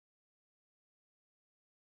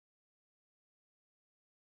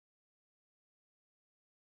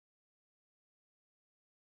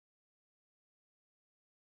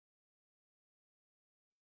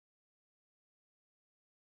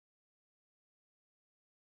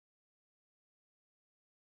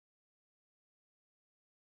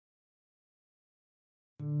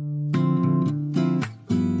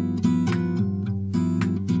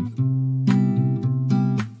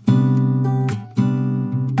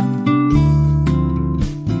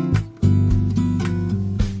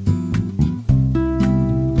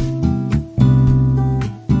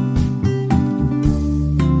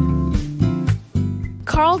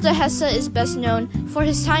Dehesa is best known for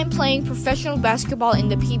his time playing professional basketball in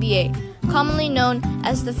the PBA, commonly known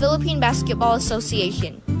as the Philippine Basketball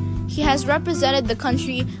Association. He has represented the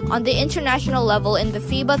country on the international level in the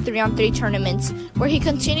FIBA 3-on-3 tournaments, where he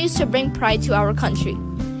continues to bring pride to our country.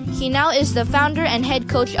 He now is the founder and head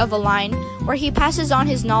coach of Align, where he passes on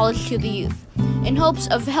his knowledge to the youth, in hopes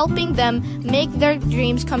of helping them make their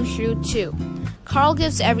dreams come true too. Karl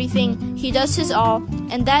gives everything, he does his all,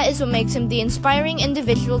 and that is what makes him the inspiring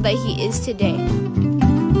individual that he is today.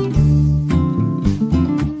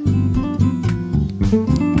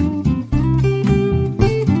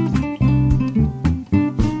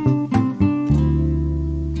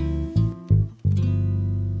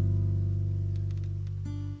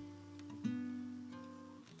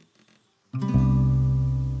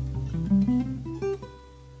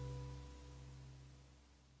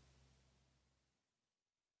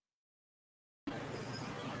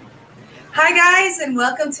 Hi guys, and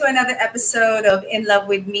welcome to another episode of In Love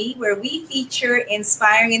With Me, where we feature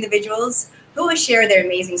inspiring individuals who will share their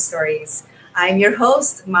amazing stories. I'm your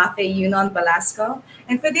host, Mafe Yunon Velasco,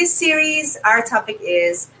 and for this series, our topic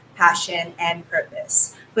is passion and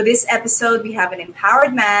purpose. For this episode, we have an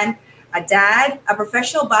empowered man, a dad, a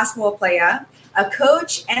professional basketball player, a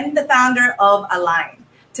coach, and the founder of Align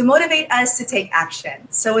to motivate us to take action.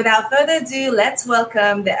 So without further ado, let's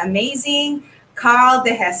welcome the amazing Karl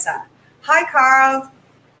Dehesa. Hi, Karl.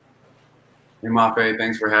 Hey, Mafe,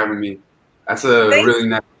 thanks for having me. That's a really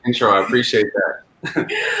nice intro. I appreciate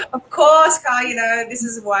that. Of course, Karl, this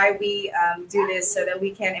is why we do this, so that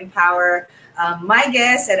we can empower my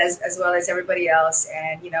guests and as well as everybody else.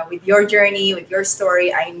 And, with your journey, with your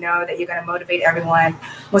story, I know that you're going to motivate everyone,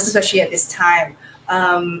 most especially at this time.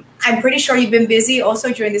 I'm pretty sure you've been busy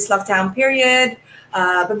also during this lockdown period.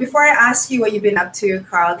 But before I ask you what you've been up to,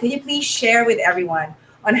 Karl, can you please share with everyone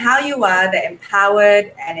on how you are the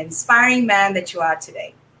empowered and inspiring man that you are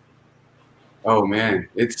today? Oh man,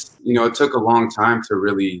 it took a long time to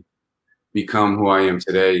really become who I am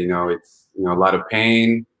today. It's a lot of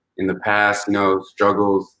pain in the past,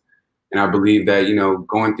 struggles. And I believe that,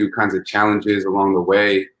 going through kinds of challenges along the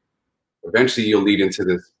way, eventually you'll lead into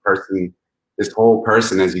this whole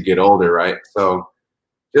person as you get older, right? So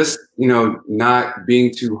just, not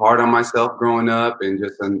being too hard on myself growing up, and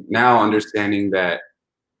just now understanding that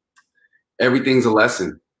everything's a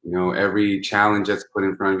lesson. Every challenge that's put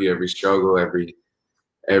in front of you, every struggle, every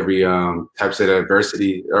types of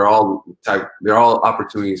adversity, they're all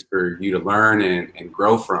opportunities for you to learn and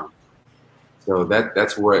grow from. So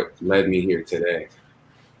that's what led me here today.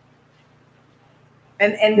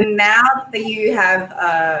 And now that you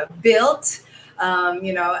have built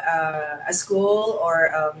a school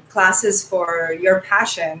or classes for your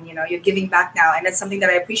passion, you're giving back now. And that's something that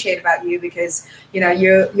I appreciate about you, because,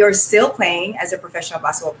 you're still playing as a professional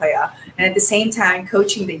basketball player, and at the same time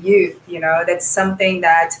coaching the youth. That's something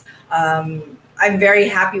that I'm very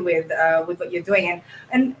happy with what you're doing.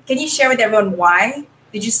 And can you share with everyone, why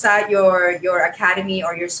did you start your academy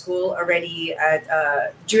or your school already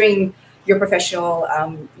during your professional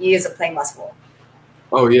years of playing basketball?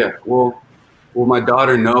 Oh, yeah. Well, my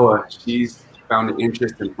daughter, Noah, she's found an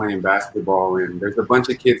interest in playing basketball, and there's a bunch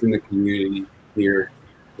of kids in the community here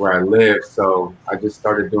where I live. So I just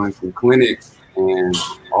started doing some clinics, and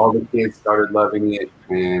all the kids started loving it.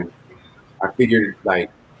 And I figured, I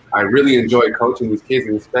really enjoy coaching these kids,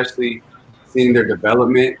 and especially seeing their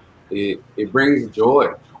development. It brings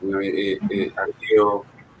joy. I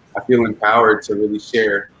feel empowered to really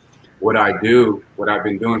share what I do, what I've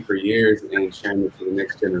been doing for years, and sharing it to the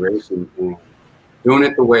next generation. And doing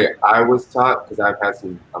it the way I was taught, because I've had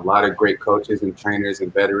a lot of great coaches and trainers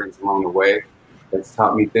and veterans along the way that's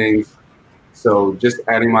taught me things. So just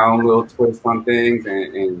adding my own little twist on things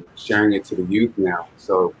and sharing it to the youth now.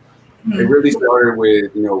 So it really started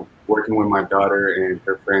with, working with my daughter and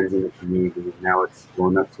her friends in the community. And now it's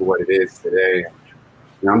grown up to what it is today.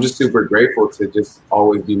 And I'm just super grateful to just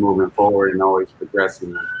always be moving forward and always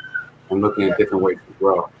progressing and looking at different ways to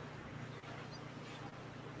grow.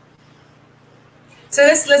 So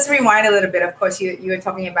let's rewind a little bit. Of course, you were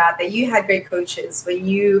talking about that you had great coaches when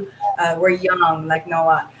you were young, like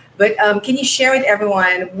Noah. But can you share with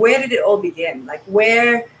everyone, where did it all begin?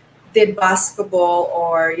 Where did basketball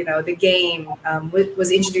or the game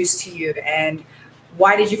was introduced to you, and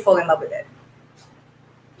why did you fall in love with it?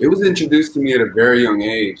 It was introduced to me at a very young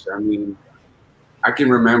age. I mean, I can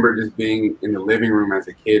remember just being in the living room as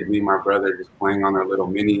a kid, me and my brother just playing on our little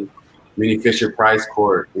mini Fisher-Price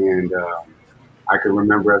court, and I can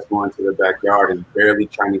remember us going to the backyard and barely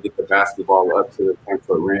trying to get the basketball up to the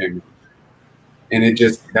 10-foot rim. And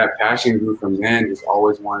that passion grew from then, just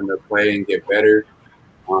always wanting to play and get better.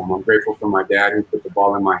 I'm grateful for my dad who put the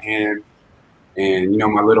ball in my hand. And,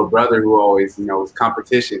 my little brother who always, was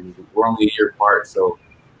competition. We're only a year apart. So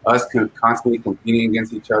us constantly competing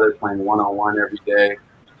against each other, playing one-on-one every day,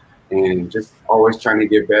 and just always trying to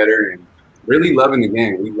get better and really loving the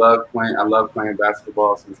game. I love playing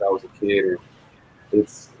basketball since I was a kid. And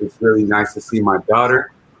it's really nice to see my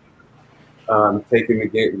daughter taking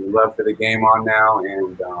the love for the game on now.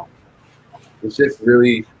 And it's just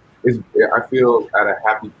really, I feel at a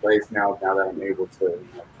happy place now that I'm able to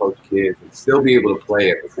coach kids and still be able to play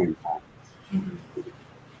at the same time. Mm-hmm.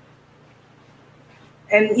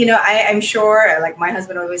 And I'm sure, like my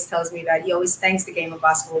husband always tells me that he always thanks the game of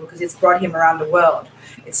basketball because it's brought him around the world.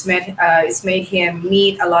 It's made him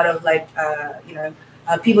meet a lot of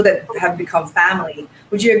people that have become family.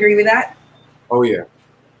 Would you agree with that? Oh yeah,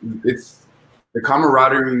 it's the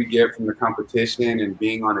camaraderie we get from the competition and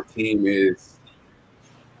being on a team is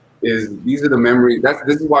these are the memories.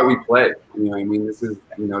 This is why we play. This is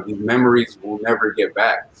these memories we'll never get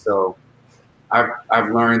back. So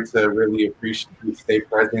I've learned to really appreciate, stay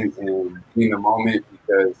present, and be in the moment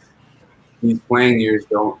because these playing years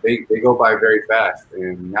they go by very fast.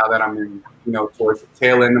 And now that I'm in towards the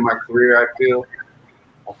tail end of my career, I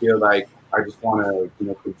feel like I just want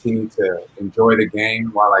to continue to enjoy the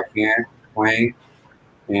game while I can playing,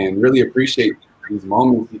 and really appreciate these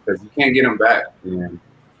moments because you can't get them back. And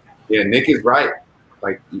yeah, Nick is right.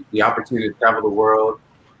 Like the opportunity to travel the world.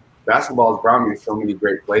 Basketball has brought me to so many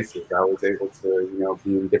great places. I was able to,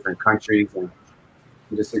 be in different countries and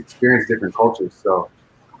just experience different cultures. So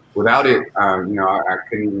without it, I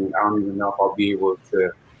couldn't even, I don't even know if I'll be able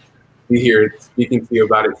to be here speaking to you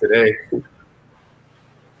about it today.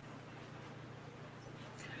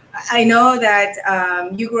 I know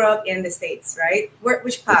that you grew up in the States, right?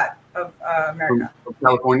 Which part of America? From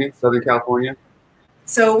California, Southern California.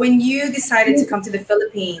 So when you decided to come to the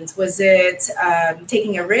Philippines, was it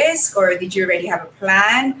taking a risk or did you already have a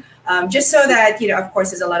plan? Just so that, of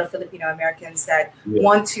course, there's a lot of Filipino Americans that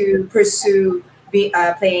want to pursue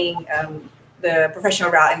playing the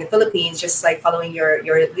professional route in the Philippines, just like following your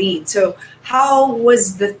lead. So how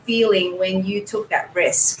was the feeling when you took that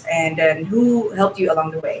risk and who helped you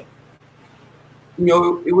along the way?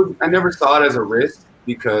 I never saw it as a risk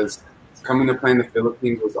because coming to play in the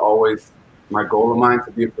Philippines was always my goal of mine.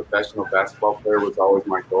 To be a professional basketball player was always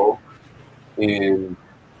my goal. And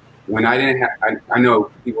when I didn't have, I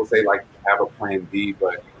know people say like have a plan B,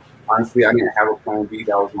 but honestly, I didn't have a plan B.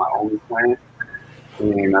 That was my only plan.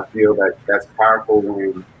 And I feel that that's powerful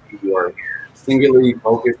when you are singularly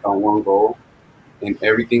focused on one goal and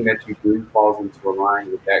everything that you do falls into a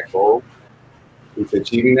line with that goal. Into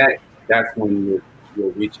achieving that, that's when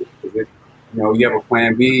you'll reach it. Because if you have a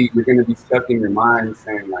plan B, you're going to be stuck in your mind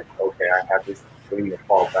saying like, okay, I have this thing to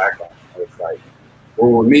fall back on. So it's like,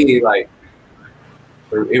 well, with me, like,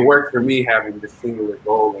 it worked for me having this singular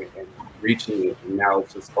goal and reaching it, and now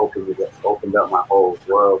it's just opened up my whole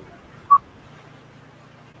world.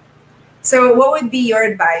 So what would be your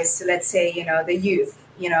advice to, let's say, the youth?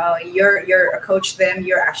 You're a coach to them,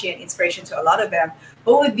 you're actually an inspiration to a lot of them.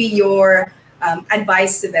 What would be your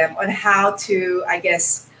advice to them on how to, I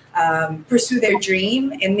guess, pursue their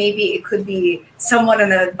dream? And maybe it could be somewhat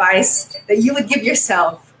an advice that you would give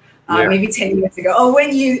yourself maybe 10 years ago, or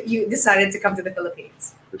when you decided to come to the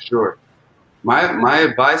Philippines. For sure. My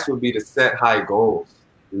advice would be to set high goals.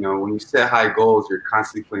 When you set high goals, you're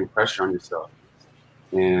constantly putting pressure on yourself.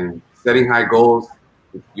 And setting high goals,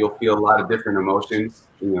 you'll feel a lot of different emotions.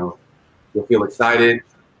 You'll feel excited,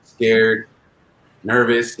 scared,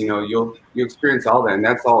 nervous. You'll experience all that, and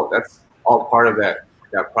that's all part of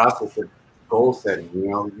that process of goal setting.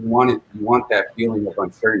 You want that feeling of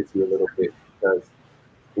uncertainty a little bit because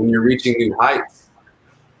when you're reaching new heights,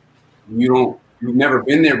 you've never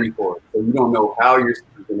been there before, so you don't know how you're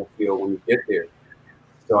going to feel when you get there.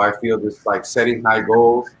 So I feel just like setting high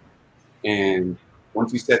goals, and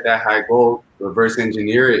once you set that high goal, reverse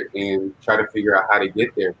engineer it and try to figure out how to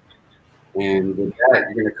get there. And with that,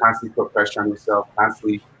 you're going to constantly put pressure on yourself,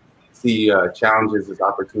 constantly see challenges as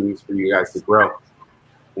opportunities for you guys to grow.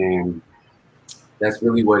 And that's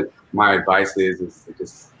really what my advice is to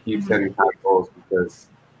just keep setting high goals because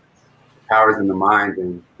the power is in the mind.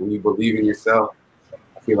 And when you believe in yourself,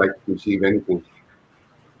 I feel like you can achieve anything.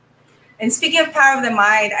 And speaking of power of the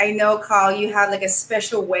mind, I know, Karl, you have like a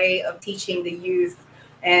special way of teaching the youth.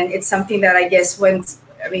 And it's something that I guess for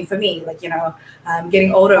me, like,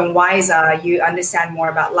 getting older and wiser, you understand more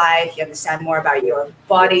about life, you understand more about your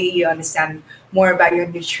body, you understand more about your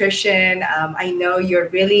nutrition. I know you're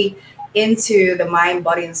really into the mind,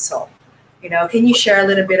 body, and soul. Can you share a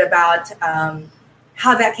little bit about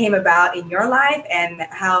how that came about in your life and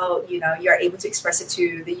how you're able to express it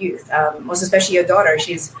to the youth, most especially your daughter.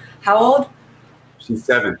 She's how old? She's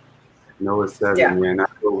 7. Noah's 7. Yeah. Yeah, and I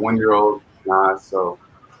have a 1-year-old. So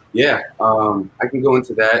yeah, I can go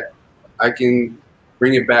into that. I can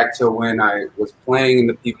bring it back to when I was playing in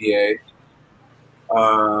the PBA.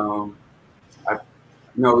 I,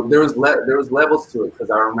 there was levels to it because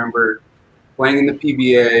I remember playing in the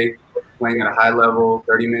PBA, playing at a high level,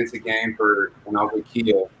 30 minutes a game for when I was with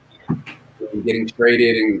Kia, and getting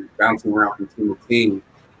traded and bouncing around from team to team,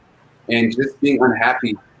 and just being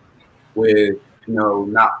unhappy with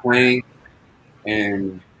not playing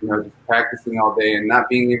and just practicing all day and not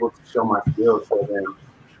being able to show my skills. So then,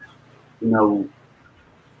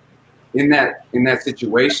 in that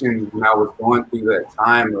situation when I was going through that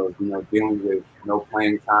time of dealing with no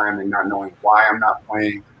playing time and not knowing why I'm not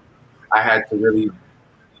playing, I had to really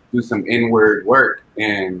do some inner work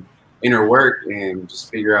and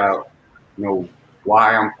just figure out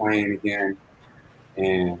why I'm playing again.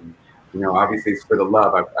 And obviously it's for the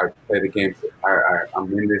love. I play the game.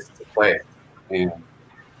 I'm in this to play, and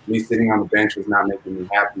me sitting on the bench was not making me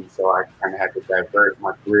happy. So I kind of had to divert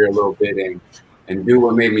my career a little bit and do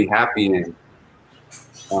what made me happy. And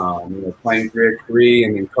playing 3x3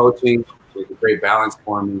 and then coaching was a great balance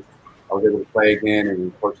for me. I was able to play again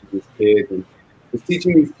and coaching these kids and just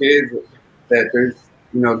teaching these kids that there's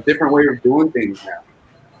different way of doing things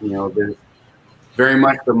now. There's very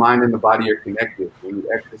much the mind and the body are connected. When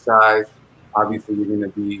you exercise, obviously you're going to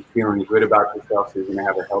be feeling good about yourself, so you're going to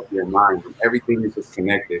have a healthier mind. And everything is just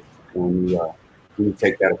connected when you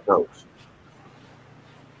take that approach.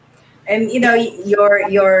 And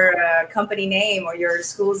your company name or your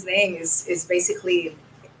school's name is basically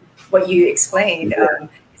what you explained.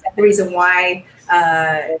 Is that the reason why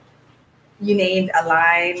you named a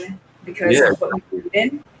line because of what you believe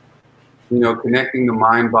in? Connecting the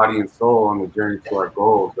mind, body, and soul on the journey to our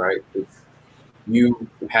goals, right? It's you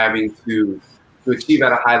having to achieve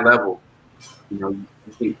at a high level. You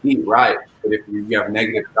can eat right, but if you have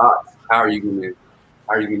negative thoughts, how are you going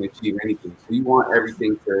to achieve anything? So you want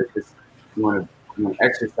everything to just you want to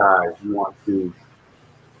exercise, you want to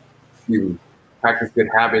practice good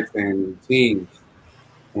habits and routines,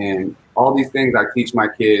 and all these things I teach my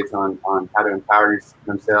kids on how to empower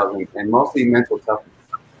themselves and mostly mental toughness.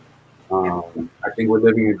 I think we're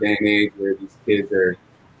living in a day and age where these kids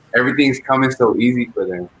everything's coming so easy for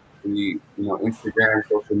them. Instagram,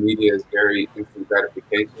 social media is very instant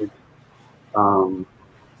gratification.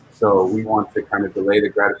 So we want to kind of delay the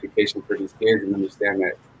gratification for these kids and understand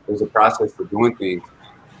that there's a process to doing things.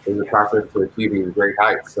 There's a process to achieving great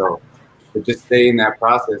heights. So to just stay in that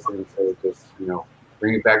process and to just,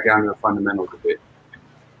 bring it back down to the fundamentals a bit.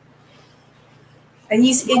 And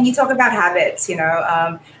you talk about habits,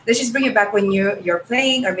 let's just bring it back when you're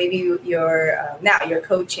playing or maybe now you're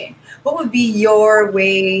coaching. What would be your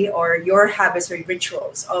way or your habits or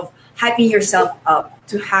rituals of hyping yourself up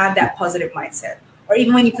to have that positive mindset? Or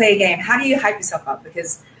even when you play a game, how do you hype yourself up?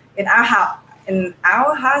 Because in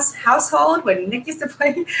our household, when Nick used to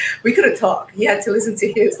play, we couldn't talk. You had to listen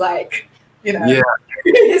to his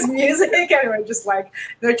his music, and we're just like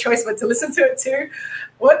no choice but to listen to it too.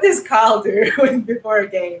 What does Karl do before a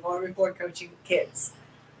game or before coaching kids?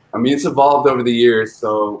 I mean, it's evolved over the years.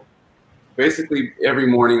 So basically every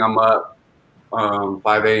morning I'm up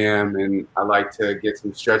 5 a.m. and I like to get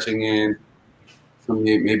some stretching in, some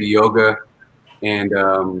maybe yoga and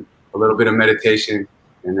a little bit of meditation,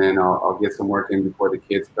 and then I'll get some work in before the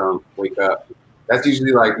kids wake up. That's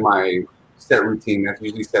usually like my set routine. That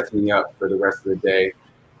usually sets me up for the rest of the day,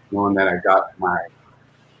 knowing that I got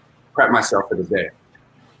prep myself for the day.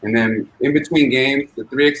 And then in between games, the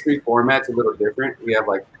 3x3 format's a little different. We have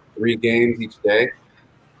like 3 games each day.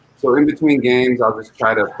 So in between games, I'll just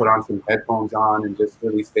try to put on some headphones on and just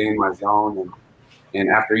really stay in my zone. And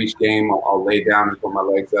after each game, I'll lay down and put my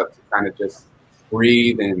legs up to kind of just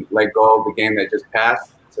breathe and let go of the game that just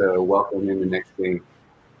passed to welcome in the next game.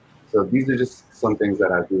 So these are just some things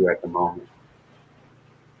that I do at the moment.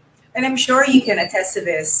 And I'm sure you can attest to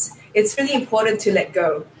this. It's really important to let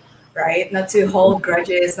go, right? Not to hold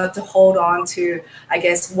grudges, not to hold on to, I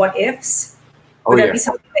guess, what ifs. Would that be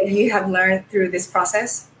something that you have learned through this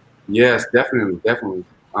process? Yes, definitely.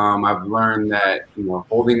 I've learned that,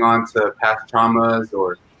 holding on to past traumas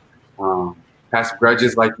or past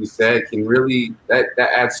grudges, like you said, can really, that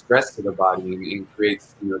adds stress to the body and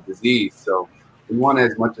creates, disease. So we want to,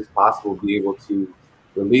 as much as possible, be able to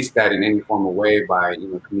release that in any form of way by,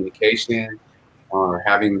 communication or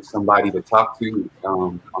having somebody to talk to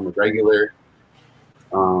on the regular.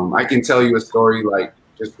 I can tell you a story like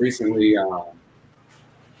just recently,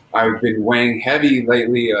 I've been weighing heavy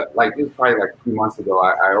lately. Like it was probably like a few months ago.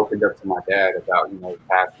 I opened up to my dad about the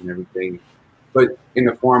past and everything, but in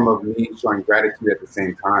the form of me showing gratitude at the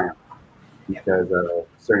same time because of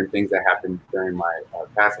certain things that happened during my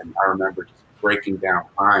past. And I remember just breaking down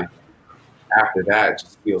crying. After that,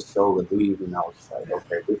 just feel so relieved, and I was just like,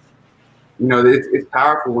 okay, it's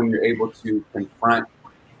powerful when you're able to confront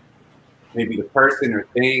maybe the person or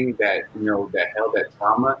thing that that held that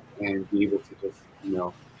trauma and be able to just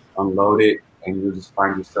unload it, and you'll just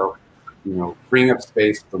find yourself freeing up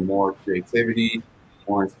space for more creativity,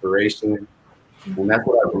 more inspiration. And that's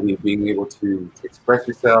what I believe, being able to express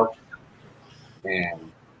yourself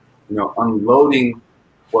and unloading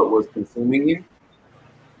what was consuming you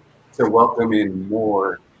to welcome in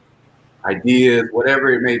more ideas,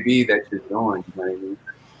 whatever it may be that you're doing. You know what I mean?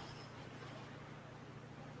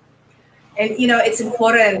 And it's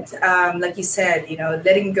important, like you said,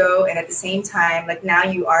 letting go, and at the same time, like now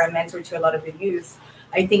you are a mentor to a lot of the youth.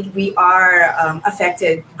 I think we are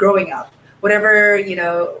affected growing up. Whatever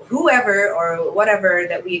whoever or whatever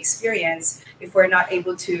that we experience, if we're not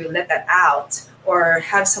able to let that out or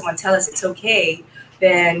have someone tell us it's okay,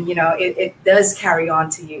 then it does carry on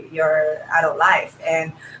to your adult life.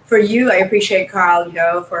 And for you, I appreciate Karl,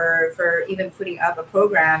 for even putting up a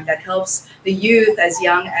program that helps the youth as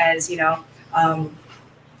young as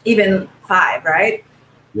even 5, right?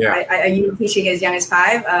 Yeah. Are you teaching as young as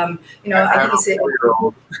 5? I think it's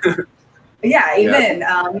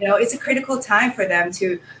it's a critical time for them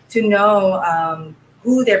to know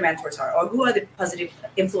who their mentors are or who are the positive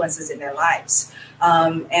influences in their lives.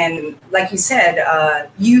 And like you said,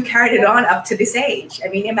 you carried it on up to this age. I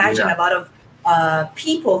mean, imagine a lot of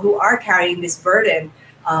people who are carrying this burden.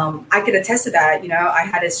 I could attest to that. I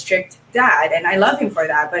had a strict dad, and I love him for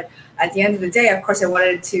that. But at the end of the day, of course, I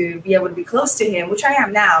wanted to be able to be close to him, which I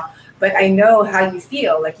am now. But I know how you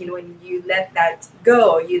feel. Like, when you let that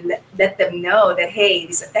go, you let them know that, hey,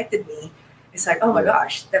 this affected me. It's like, oh my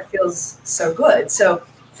gosh, that feels so good. So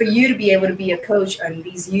for you to be able to be a coach on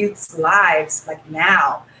these youth's lives, like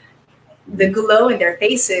now, the glow in their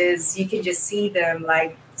faces, you can just see them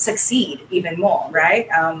like succeed even more, right?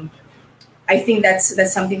 I think that's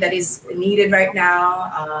something that is needed right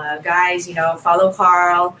now. Guys, follow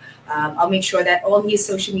Karl. I'll make sure that all his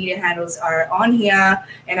social media handles are on here,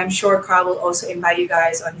 and I'm sure Karl will also invite you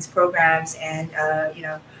guys on his programs and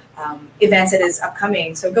events that is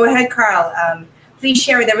upcoming. So go ahead, Karl. Please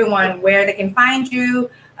share with everyone where they can find you,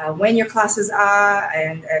 when your classes are,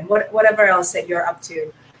 and whatever else that you're up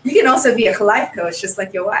to. You can also be a life coach, just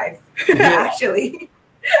like your wife, actually.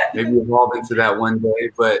 Maybe evolve into that one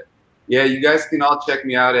day, but yeah, you guys can all check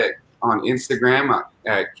me out on Instagram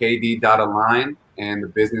at kd.align, and the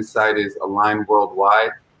business site is Align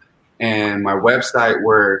Worldwide. And my website,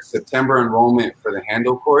 where September enrollment for the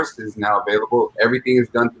Handle course is now available. Everything is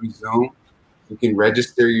done through Zoom. You can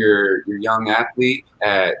register your young athlete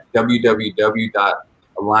at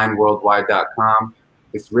www.alignworldwide.com.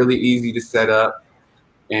 It's really easy to set up,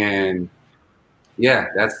 and yeah,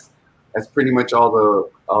 that's pretty much all the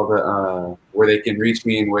where they can reach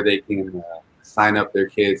me and where they can sign up their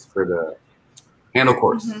kids for the Handle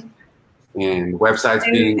course. Mm-hmm. And websites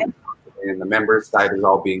and the member site is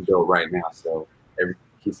all being built right now. So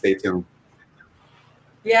stay tuned.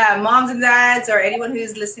 Yeah, moms and dads, or anyone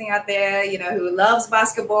who's listening out there, who loves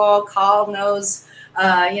basketball. Karl knows,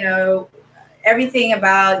 everything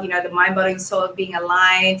about, the mind, body, and soul being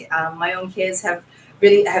aligned. My own kids have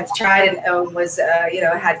tried and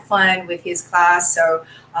had fun with his class. So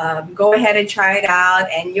go ahead and try it out.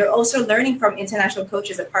 And you're also learning from international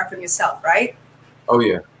coaches apart from yourself, right? Oh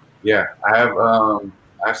yeah, yeah. I have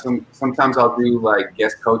sometimes I'll do like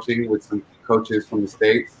guest coaching with some coaches from the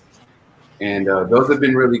States, and those have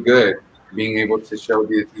been really good. Being able to show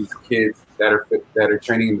these kids that are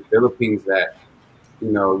training in the Philippines that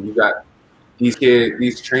you got these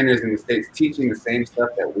trainers in the States teaching the same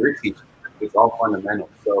stuff that we're teaching. It's all fundamental.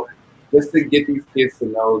 So just to get these kids to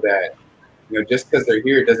know that, just because they're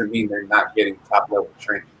here doesn't mean they're not getting top level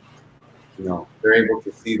training. They're able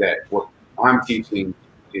to see that what I'm teaching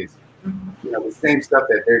is, the same stuff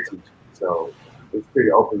that they're teaching. So it's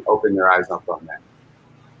pretty open their eyes up on that.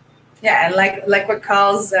 Yeah, and like what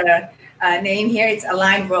Karl's name here, it's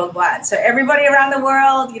Align Worldwide. So everybody around the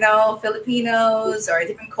world, Filipinos or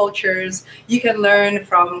different cultures, you can learn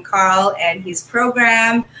from Karl and his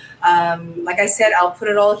program. Like I said, I'll put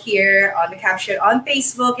it all here on the caption on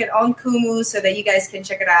Facebook and on Kumu so that you guys can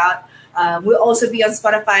check it out. We'll also be on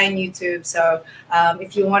Spotify and YouTube. So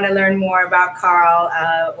if you want to learn more about Karl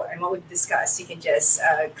and what we've discussed, you can just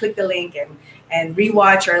click the link and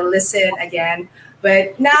rewatch or listen again.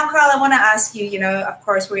 But now, Karl, I want to ask you, of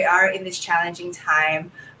course, we are in this challenging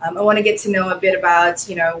time. I want to get to know a bit about,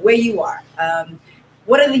 where you are.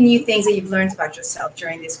 What are the new things that you've learned about yourself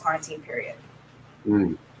during this quarantine period?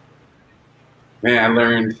 Mm. Man, I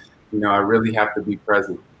learned, I really have to be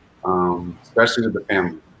present, especially with the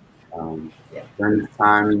family. During this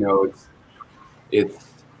time, it's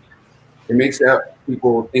it makes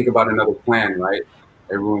people think about another plan, right?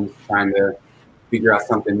 Everyone's trying to figure out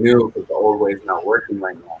something new because the old way is not working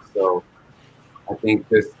right now. So I think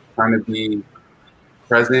just trying to be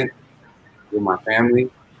present with my family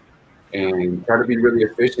and try to be really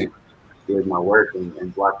efficient with my work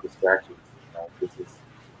and block distractions. This is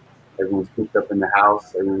everyone's cooped up in the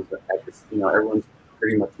house. Everyone's at this, everyone's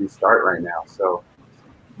pretty much restart right now. So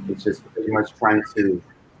it's just pretty much trying to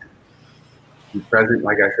be present,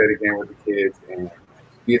 like I said again, with the kids and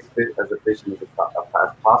be as efficient as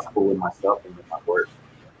possible with myself and with my work.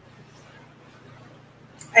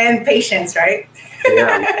 And patience, right? Yeah.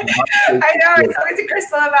 I know. I was talking to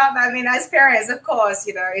Crystal about that. I mean, as parents, of course,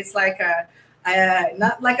 it's like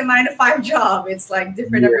not like a 9-to-5 job. It's like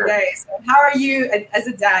different every day. So how are you as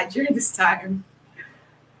a dad during this time?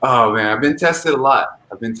 Oh man, I've been tested a lot.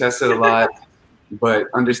 But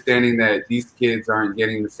understanding that these kids aren't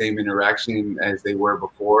getting the same interaction as they were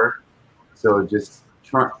before. So just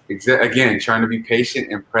trying to be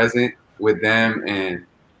patient and present with them. And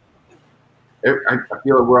I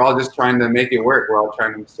feel like we're all just trying to make it work. We're all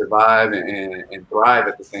trying to survive and thrive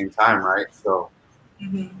at the same time, right? So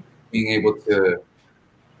being able to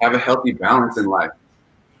have a healthy balance in life,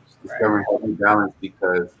 discovering healthy balance,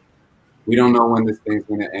 because we don't know when this thing's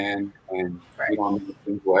going to end, and we don't know if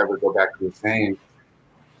things will ever go back to the same.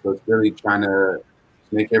 So it's really trying to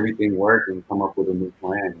make everything work and come up with a new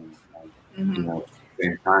plan, and at the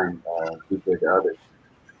same time, be good to others.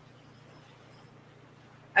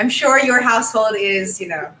 I'm sure your household is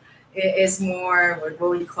more, what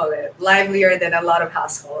would you call it, livelier than a lot of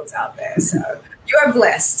households out there. So you're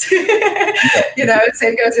blessed.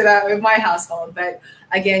 Same goes with my household. But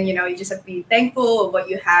again, you just have to be thankful of what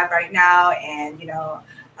you have right now, and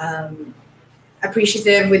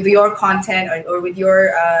appreciative with your content or with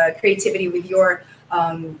your creativity, with your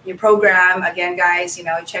program. Again, guys,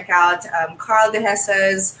 check out Karl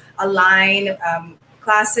Dehesa's Align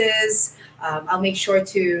classes. I'll make sure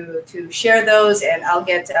to share those, and I'll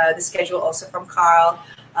get the schedule also from Karl.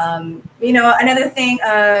 Another thing,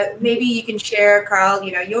 maybe you can share, Karl,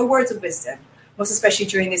 your words of wisdom, most especially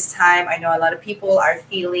during this time. I know a lot of people are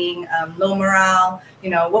feeling low morale.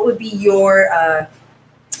 What would be your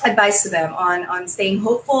advice to them on staying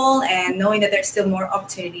hopeful and knowing that there's still more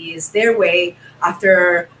opportunities their way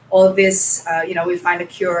after all of this? We find a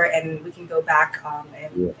cure and we can go back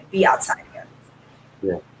and be outside again.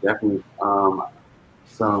 Yeah, definitely.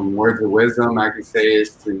 Some words of wisdom I can say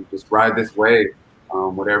is to just ride this wave.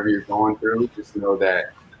 Whatever you're going through, just know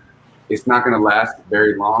that it's not going to last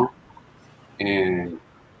very long, and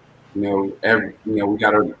we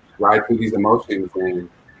got to ride through these emotions, and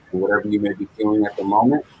whatever you may be feeling at the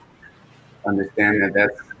moment, understand that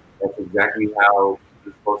that's exactly how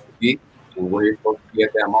you're supposed to be and where you're supposed to be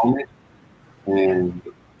at that moment, and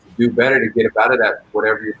to do better to get up out of that,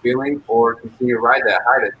 whatever you're feeling, or continue to ride that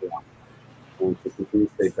high that you're on, and to continue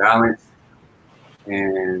to stay balanced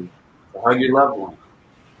and to hug your loved one.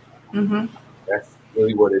 That's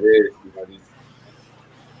really what it is.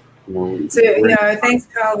 Thanks,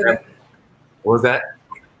 Karl. What was that?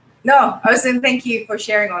 No, I was saying thank you for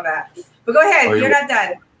sharing all that. But go ahead, you're not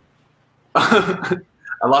done.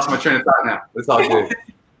 I lost my train of thought now. It's all good.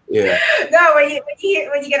 Yeah. No, when you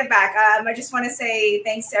get it back, I just want to say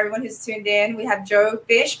thanks to everyone who's tuned in. We have Joe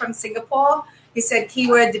Fish from Singapore. He said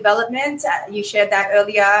keyword development. You shared that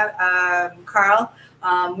earlier, Karl.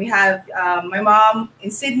 We have my mom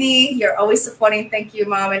in Sydney. You're always supporting. Thank you,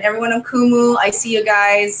 Mom. And everyone on Kumu, I see you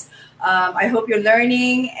guys. I hope you're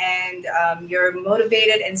learning and you're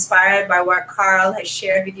motivated, inspired by what Karl has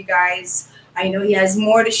shared with you guys. I know he has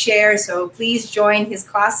more to share, so please join his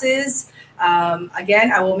classes.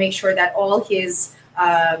 Again, I will make sure that all his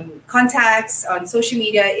contacts on social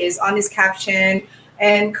media is on this caption.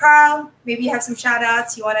 And Karl, maybe you have some shout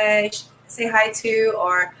outs you want to say hi to,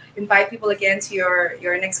 or invite people again to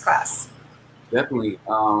your next class. Definitely.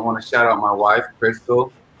 I want to shout out my wife,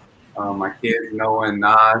 Crystal, my kids, Noah and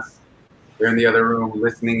Nas. They're in the other room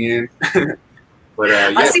listening in. But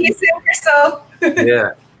I'll see you soon, Crystal.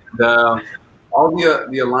 Yeah. All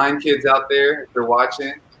the Align kids out there, if they're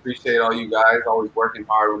watching, appreciate all you guys, always working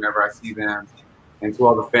hard whenever I see them. And to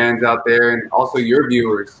all the fans out there, and also your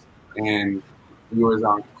viewers and viewers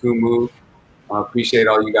on Kumu, appreciate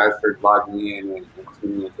all you guys for logging in and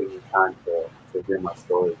tuning in, taking the time to to hear my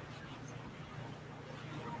story.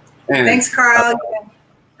 And, Thanks, Karl.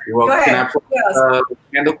 You're welcome. Go ahead. Can I plug the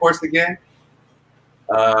handle course again?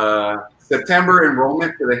 September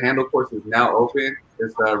enrollment for the handle course is now open.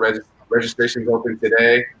 This registration is open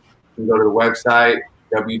today. You can go to the website,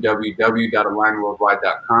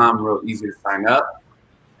 www.alignworldwide.com. Real easy to sign up.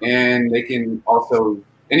 And they can also,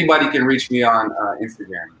 anybody can reach me on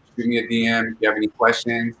Instagram. Shoot me a DM if you have any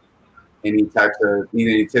questions, need any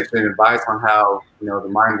tips and advice on how, the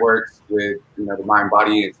mind works with, the mind,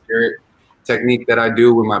 body, and spirit technique that I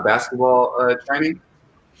do with my basketball training.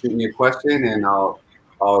 Shoot me a question and I'll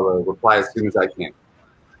reply as soon as I can.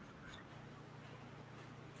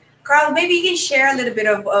 Karl, maybe you can share a little bit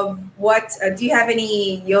of what, do you have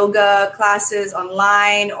any yoga classes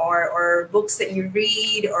online or books that you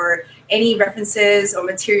read or any references or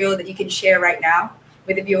material that you can share right now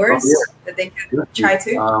with the viewers that they can try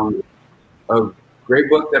to? A great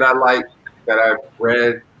book that I like that I've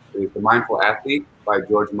read is The Mindful Athlete by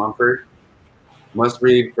George Mumford. Must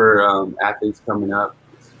read for athletes coming up.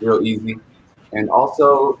 It's real easy. And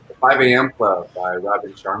also The 5 a.m. Club by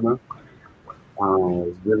Robin Sharma. He's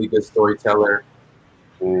a really good storyteller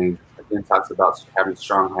and again talks about having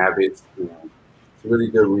strong habits. It's a really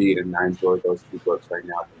good read and I enjoy those two books right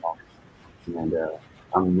now at the moment. And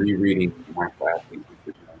I'm rereading Mindful Athlete.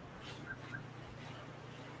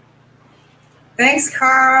 Thanks,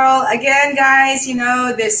 Karl. Again, guys,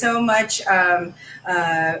 there's so much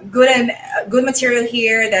good material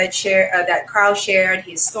here that Karl shared.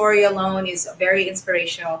 His story alone is very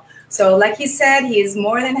inspirational. So like he said, he is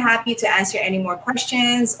more than happy to answer any more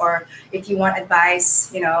questions, or if you want advice,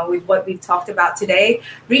 with what we've talked about today,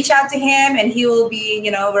 reach out to him and he will be,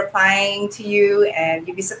 replying to you, and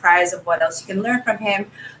you'll be surprised of what else you can learn from him.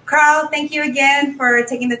 Karl, thank you again for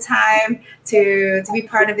taking the time to be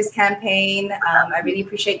part of this campaign. I really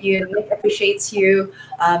appreciate you. Nick appreciates you.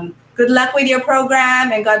 Good luck with your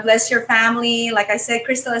program and God bless your family. Like I said,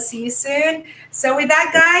 Crystal, I'll see you soon. So with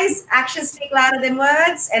that, guys, actions speak louder than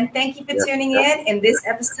words. And thank you for tuning in this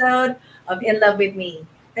episode of In Love With Me.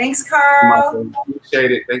 Thanks, Karl.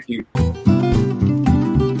 Appreciate it. Thank you.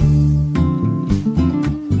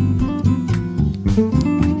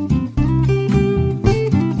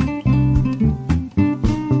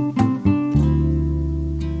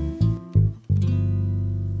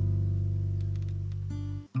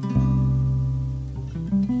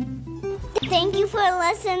 Thank you for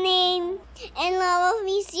listening in Love of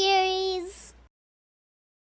Me series.